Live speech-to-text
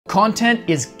Content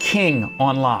is king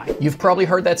online. You've probably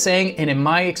heard that saying, and in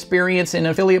my experience in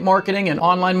affiliate marketing and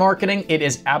online marketing, it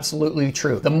is absolutely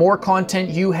true. The more content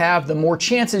you have, the more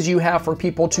chances you have for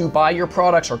people to buy your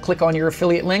products or click on your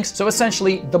affiliate links. So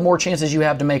essentially, the more chances you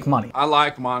have to make money. I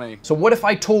like money. So what if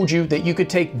I told you that you could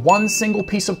take one single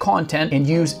piece of content and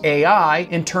use AI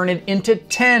and turn it into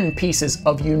 10 pieces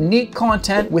of unique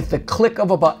content with the click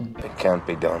of a button? It can't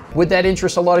be done. Would that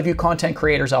interest a lot of you content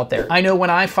creators out there? I know when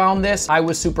I found this, I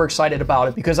was super excited about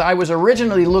it because I was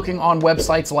originally looking on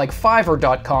websites like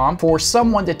Fiverr.com for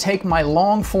someone to take my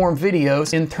long form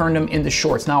videos and turn them into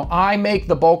shorts. Now, I make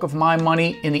the bulk of my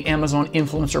money in the Amazon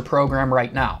Influencer Program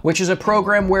right now, which is a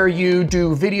program where you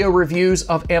do video reviews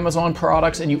of Amazon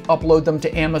products and you upload them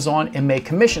to Amazon and make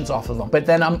commissions off of them. But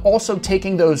then I'm also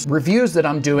taking those reviews that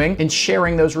I'm doing and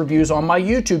sharing those reviews on my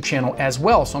YouTube channel as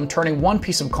well. So I'm turning one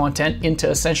piece of content into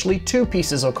essentially two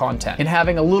pieces of content and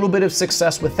having a little bit of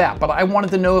success with that. But I wanted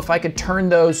to know if I could turn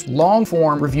those long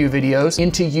form review videos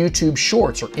into YouTube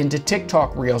shorts or into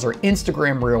TikTok reels or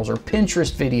Instagram reels or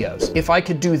Pinterest videos. If I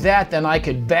could do that, then I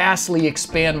could vastly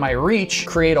expand my reach,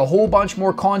 create a whole bunch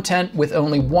more content with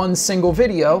only one single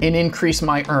video and increase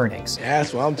my earnings.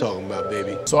 That's what I'm talking about,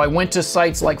 baby. So I went to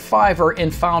sites like Fiverr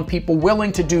and found people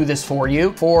willing to do this for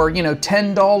you for,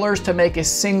 $10 to make a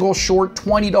single short,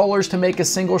 $20 to make a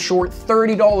single short,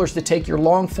 $30 to take your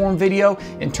long form video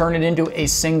and turn it into a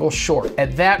single short.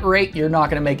 At that rate, you're not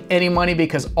gonna make any money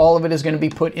because all of it is gonna be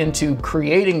put into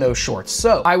creating those shorts.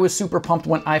 So I was super pumped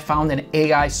when I found an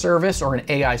AI service or an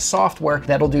AI software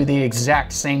that'll do the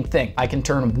exact same thing. I can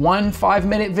turn one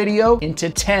 5-minute video into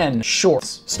 10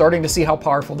 shorts. Starting to see how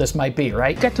powerful this might be,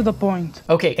 right? Get to the point.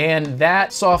 Okay, and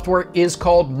that software is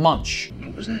called Munch.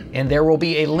 And there will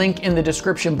be a link in the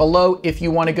description below. If you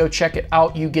want to go check it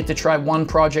out, you get to try one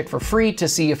project for free to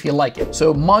see if you like it.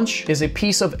 So Munch is a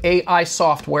piece of AI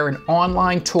software, an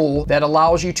online tool that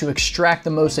allows you to extract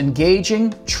the most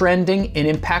engaging, trending, and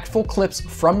impactful clips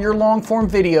from your long form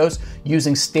videos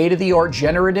using state-of-the-art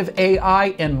generative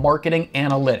AI and marketing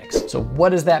analytics. So what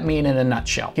does that mean in a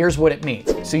nutshell? Here's what it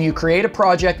means. So you create a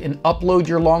project and upload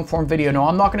your long form video. Now,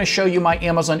 I'm not going to show you my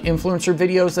Amazon influencer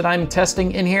videos that I'm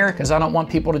testing in here because I don't want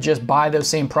people to just buy those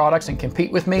same products and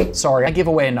compete with me. Sorry, I give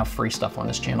away enough free stuff on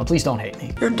this channel. Please don't hate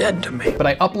me. You're dead to me. But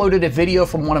I uploaded a video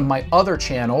from one of my other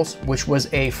channels, which was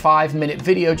a 5-minute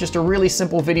video, just a really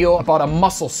simple video about a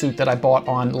muscle suit that I bought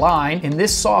online. And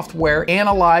this software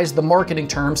analyzed the marketing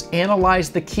terms,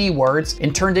 analyzed the keywords,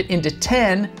 and turned it into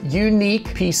 10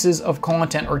 unique pieces of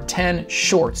content or 10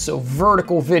 shorts, so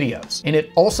vertical videos. And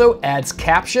it also adds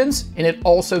captions, and it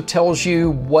also tells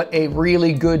you what a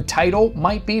really good title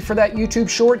might be for that YouTube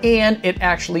short, and it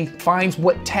actually finds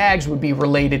what tags would be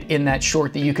related in that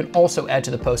short that you can also add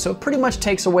to the post. So it pretty much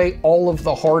takes away all of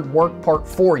the hard work part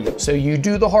for you. So you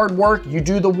do the hard work, you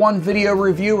do the one video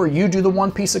review, or you do the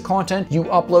one piece of content, you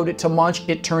upload it to Munch,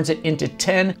 it turns it into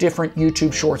 10 different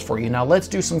YouTube shorts for you. Now let's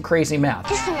do some crazy math.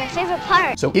 This is my favorite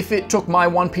part. So if it took my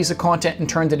one piece of content and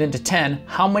turned it into 10,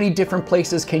 how many different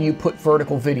places can you put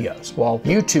vertical videos? Well,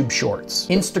 YouTube shorts,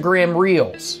 Instagram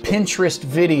reels, Pinterest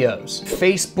videos,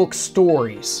 Facebook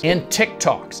stories, and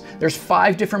TikToks. There's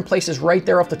 5 different places right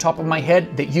there off the top of my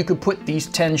head that you could put these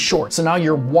 10 shorts. So now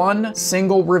your one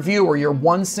single review or your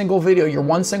one single video, your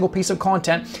one single piece of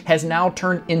content has now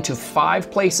turned into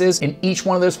 5 places. In each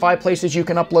one of those 5 places, you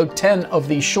can upload 10 of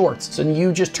these shorts. So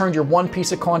you just turned your one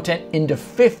piece of content into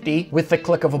 50 with the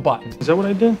click of a button. Is that what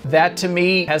I did? That to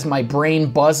me has my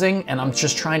brain buzzing, and I'm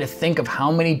just trying to think of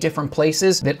how many different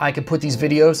places that I could put these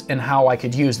videos and how I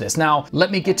could use this. Now,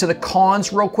 let me get to the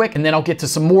cons real quick, and then I'll get to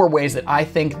some more ways that I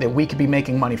think that we could be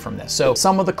making money from this. So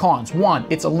some of the cons. One,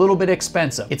 it's a little bit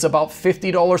expensive. It's about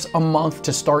 $50 a month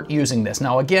to start using this.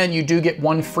 Now, again, you do get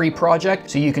one free project,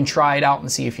 so you can try it out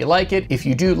and see if you like it. If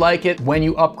you do like it, when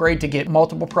you upgrade to get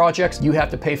multiple projects, you have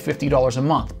to pay $50 a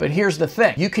month. But here's the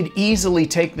thing. You could easily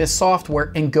take this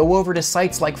software and go over to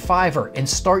sites like Fiverr and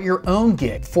start your own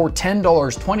gig for $10,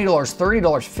 $20, $30,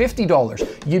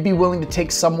 $50. You'd be willing to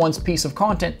take someone's piece of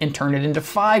content and turn it into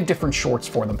 5 different shorts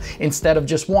for them instead of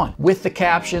just one, with the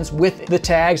captions, with the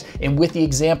tags, and with the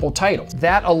example titles.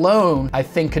 That alone, I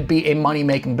think, could be a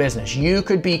money-making business. You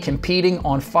could be competing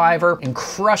on Fiverr and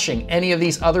crushing any of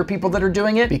these other people that are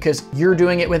doing it because you're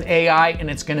doing it with AI and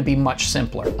it's going to be much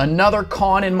simpler. Another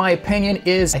con, in my opinion,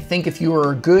 is I think if you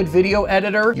are a good video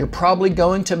editor, you're probably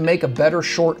going to make a better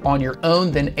short on your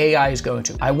own than AI is going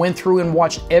to. I went through and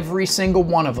watched every single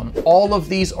one of them. All of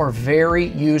these are very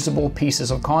usable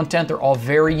pieces of content. They're all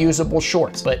very usable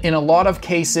shorts. But in a lot of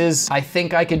cases, I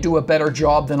think I could do a better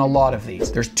job than a lot of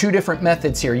these. There's two different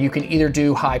methods here. You can either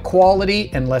do high quality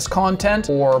and less content,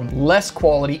 or less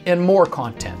quality and more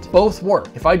content. Both work.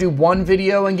 If I do one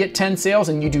video and get 10 sales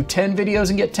and you do 10 videos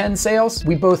and get 10 sales,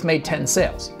 we both made 10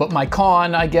 sales. But my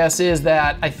con, I guess, is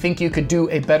that I think you could do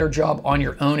a better job on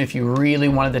your own if you really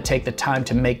wanted to take the time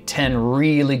to make 10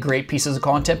 really great pieces of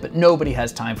content, but nobody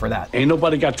has time for that. Ain't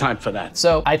nobody got time for that.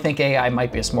 So I think AI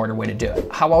might be a smarter way to do it.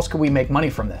 How else could we make money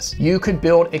from this? You could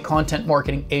build a content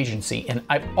marketing agency, and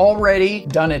I've already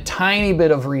done a tiny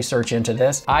bit of research into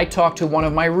this. I talked to one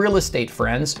of my real estate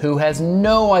friends who has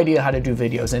no idea how to do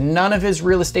videos, and none of his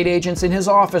real estate agents in his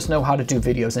office know how to do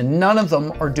videos, and none of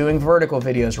them are doing vertical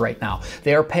videos right now.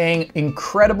 They are paying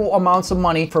incredible amounts of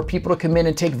money for people to come in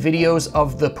and take videos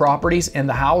of the properties and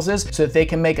the houses so that they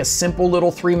can make a simple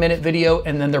little 3-minute video,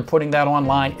 and then they're putting that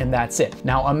online and that's it.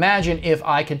 Now imagine if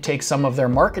I could take some of their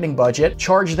marketing budget,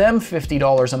 charge them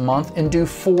 $50 a month, and do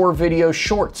 4 video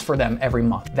shorts for them every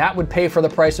month. That would pay for the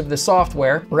price of the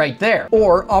software right there.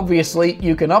 Or obviously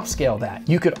you can upscale that.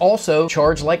 You could also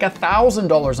charge like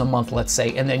 $1,000 a month, let's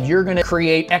say, and then you're gonna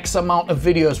create X amount of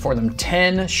videos for them,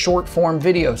 10 short form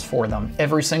videos for them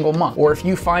every single month. Or if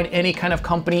you find any kind of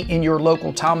company in your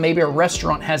local town, maybe a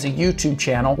restaurant has a YouTube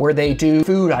channel where they do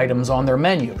food items on their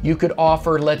menu. You could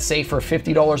offer, let's say for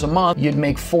 $50 a month, you'd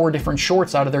make 4 different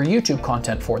shorts out of their YouTube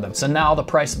content for them. So now the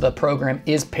price of the program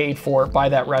is paid for by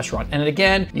that restaurant. And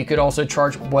again, you could also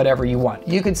charge whatever you want.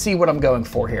 You can see what I'm going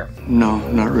for here. No,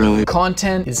 not really.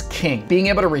 Content is king. Being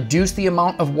able to reduce the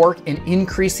amount of work and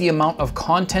increase the amount of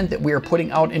content that we are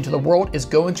putting out into the world is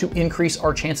going to increase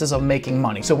our chances of making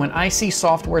money. So when I see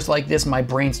softwares like this, my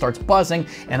brain starts buzzing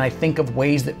and I think of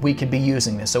ways that we could be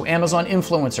using this. So Amazon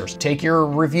influencers, take your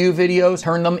review videos,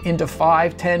 turn them into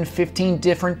 5, 10, 15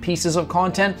 different pieces of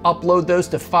content, upload those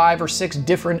to 5 or 6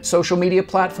 different social media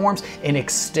platforms, and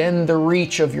extend the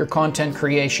reach of your content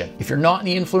creation. If you're not in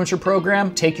the influencer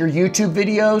program, take your YouTube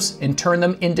videos and turn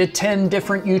them into 10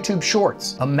 different YouTube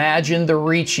shorts. Imagine the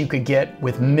reach you could get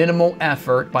with minimal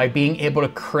effort by being able to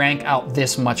crank out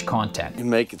this much content. You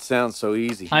make it sound so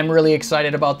easy. I'm really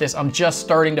excited about this. I'm just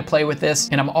starting to play with this,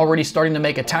 and I'm already starting to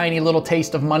make a tiny little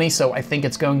taste of money, so I think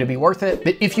it's going to be worth it.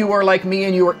 But if you are like me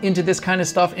and you are into this kind of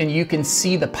stuff and you can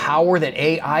see the power that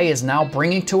AI is now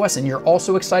bringing to us, and you're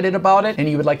also excited about it, and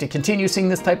you would like to continue seeing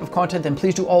this type of content, then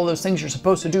please do all those things you're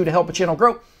supposed to do to help a channel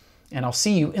grow. And I'll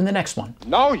see you in the next one.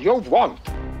 No, you won't.